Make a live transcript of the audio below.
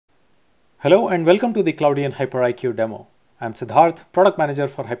Hello and welcome to the Cloudian HyperIQ demo. I'm Siddharth, Product Manager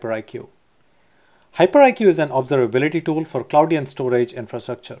for HyperIQ. HyperIQ is an observability tool for Cloudian storage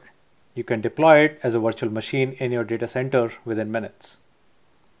infrastructure. You can deploy it as a virtual machine in your data center within minutes.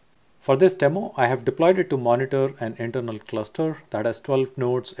 For this demo, I have deployed it to monitor an internal cluster that has 12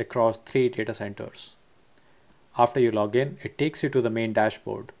 nodes across 3 data centers. After you log in, it takes you to the main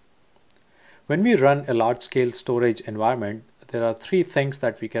dashboard. When we run a large-scale storage environment, there are 3 things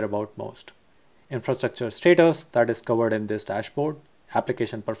that we care about most. Infrastructure status, that is covered in this dashboard,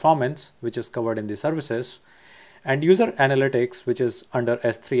 application performance, which is covered in the services, and user analytics, which is under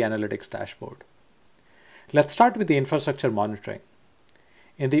S3 Analytics dashboard. Let's start with the infrastructure monitoring.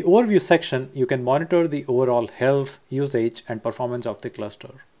 In the overview section, you can monitor the overall health, usage, and performance of the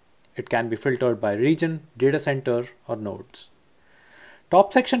cluster. It can be filtered by region, data center, or nodes.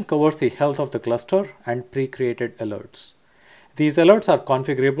 Top section covers the health of the cluster and pre-created alerts. These alerts are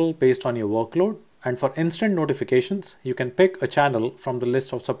configurable based on your workload, and for instant notifications, you can pick a channel from the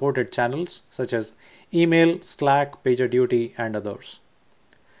list of supported channels such as email, Slack, PagerDuty, and others.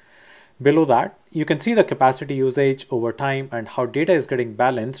 Below that, you can see the capacity usage over time and how data is getting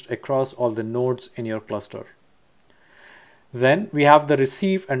balanced across all the nodes in your cluster. Then we have the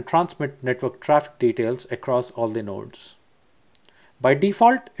receive and transmit network traffic details across all the nodes. By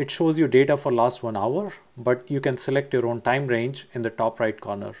default, it shows you data for last 1 hour, but you can select your own time range in the top right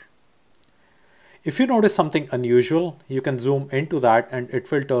corner. If you notice something unusual, you can zoom into that and it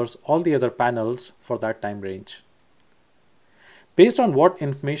filters all the other panels for that time range. Based on what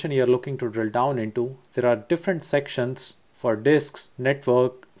information you are looking to drill down into, there are different sections for disks,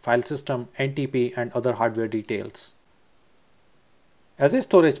 network, file system, NTP, and other hardware details. As a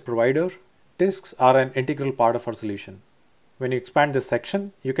storage provider, disks are an integral part of our solution. When you expand this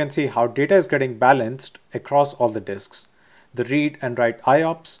section, you can see how data is getting balanced across all the disks, the read and write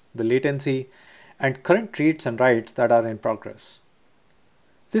IOPS, the latency, and current reads and writes that are in progress.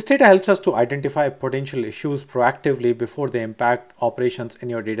 This data helps us to identify potential issues proactively before they impact operations in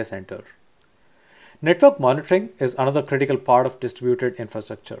your data center. Network monitoring is another critical part of distributed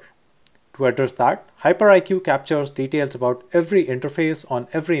infrastructure. To address that, HyperIQ captures details about every interface on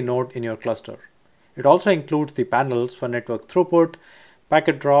every node in your cluster. It also includes the panels for network throughput,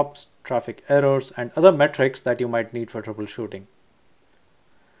 packet drops, traffic errors, and other metrics that you might need for troubleshooting.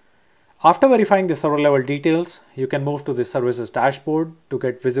 After verifying the server level details, you can move to the services dashboard to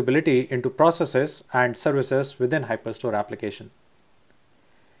get visibility into processes and services within HyperStore application.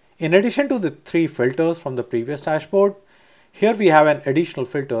 In addition to the 3 filters from the previous dashboard, here we have an additional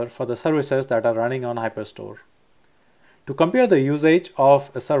filter for the services that are running on HyperStore. To compare the usage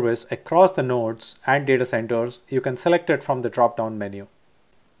of a service across the nodes and data centers, you can select it from the drop-down menu.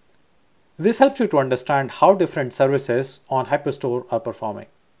 This helps you to understand how different services on HyperStore are performing.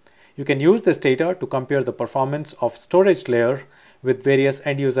 You can use this data to compare the performance of storage layer with various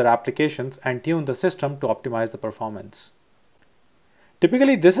end-user applications and tune the system to optimize the performance.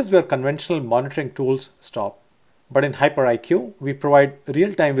 Typically, this is where conventional monitoring tools stop. But in HyperIQ, we provide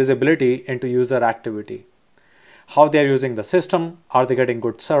real-time visibility into user activity. How they are using the system, are they getting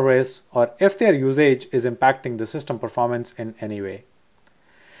good service, or if their usage is impacting the system performance in any way.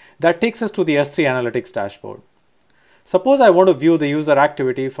 That takes us to the S3 Analytics dashboard. Suppose I want to view the user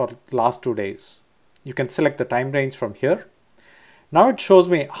activity for last 2 days. You can select the time range from here. Now it shows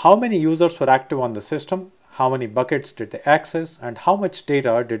me how many users were active on the system, how many buckets did they access, and how much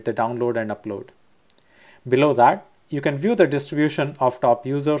data did they download and upload. Below that, you can view the distribution of top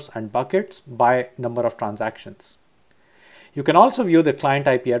users and buckets by number of transactions. You can also view the client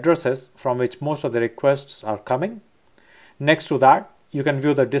IP addresses from which most of the requests are coming. Next to that, you can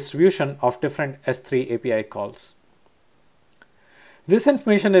view the distribution of different S3 API calls. This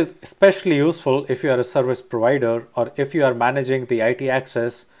information is especially useful if you are a service provider or if you are managing the IT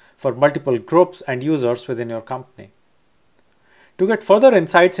access for multiple groups and users within your company. To get further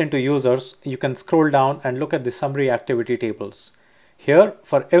insights into users, you can scroll down and look at the summary activity tables. Here,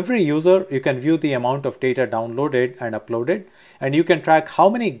 for every user, you can view the amount of data downloaded and uploaded, and you can track how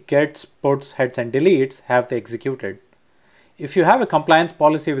many gets, puts, heads, and deletes have they executed. If you have a compliance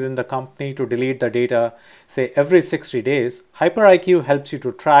policy within the company to delete the data, say every 60 days, HyperIQ helps you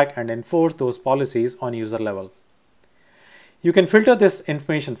to track and enforce those policies on user level. You can filter this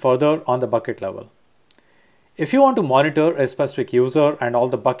information further on the bucket level. If you want to monitor a specific user and all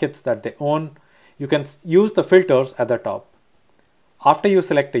the buckets that they own, you can use the filters at the top. After you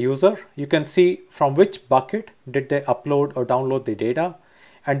select a user, you can see from which bucket did they upload or download the data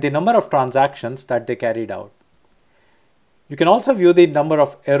and the number of transactions that they carried out. You can also view the number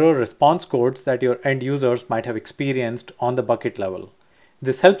of error response codes that your end users might have experienced on the bucket level.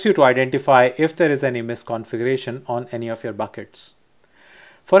 This helps you to identify if there is any misconfiguration on any of your buckets.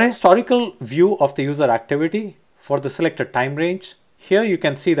 For a historical view of the user activity for the selected time range, here you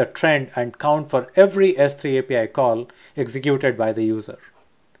can see the trend and count for every S3 API call executed by the user.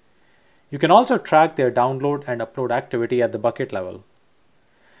 You can also track their download and upload activity at the bucket level.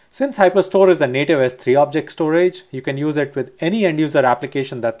 Since HyperStore is a native S3 object storage, you can use it with any end-user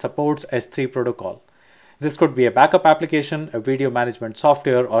application that supports S3 protocol. This could be a backup application, a video management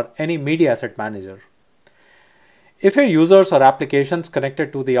software, or any media asset manager. If your users or applications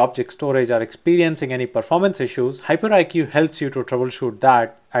connected to the object storage are experiencing any performance issues, HyperIQ helps you to troubleshoot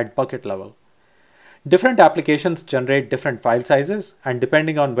that at bucket level. Different applications generate different file sizes, and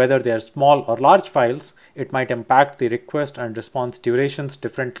depending on whether they are small or large files, it might impact the request and response durations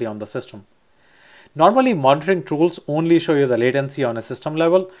differently on the system. Normally, monitoring tools only show you the latency on a system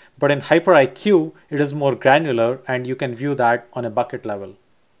level, but in HyperIQ, it is more granular and you can view that on a bucket level.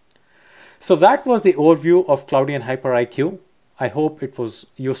 So that was the overview of Cloudian HyperIQ. I hope it was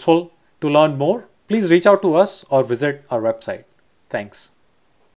useful. To learn more, please reach out to us or visit our website. Thanks.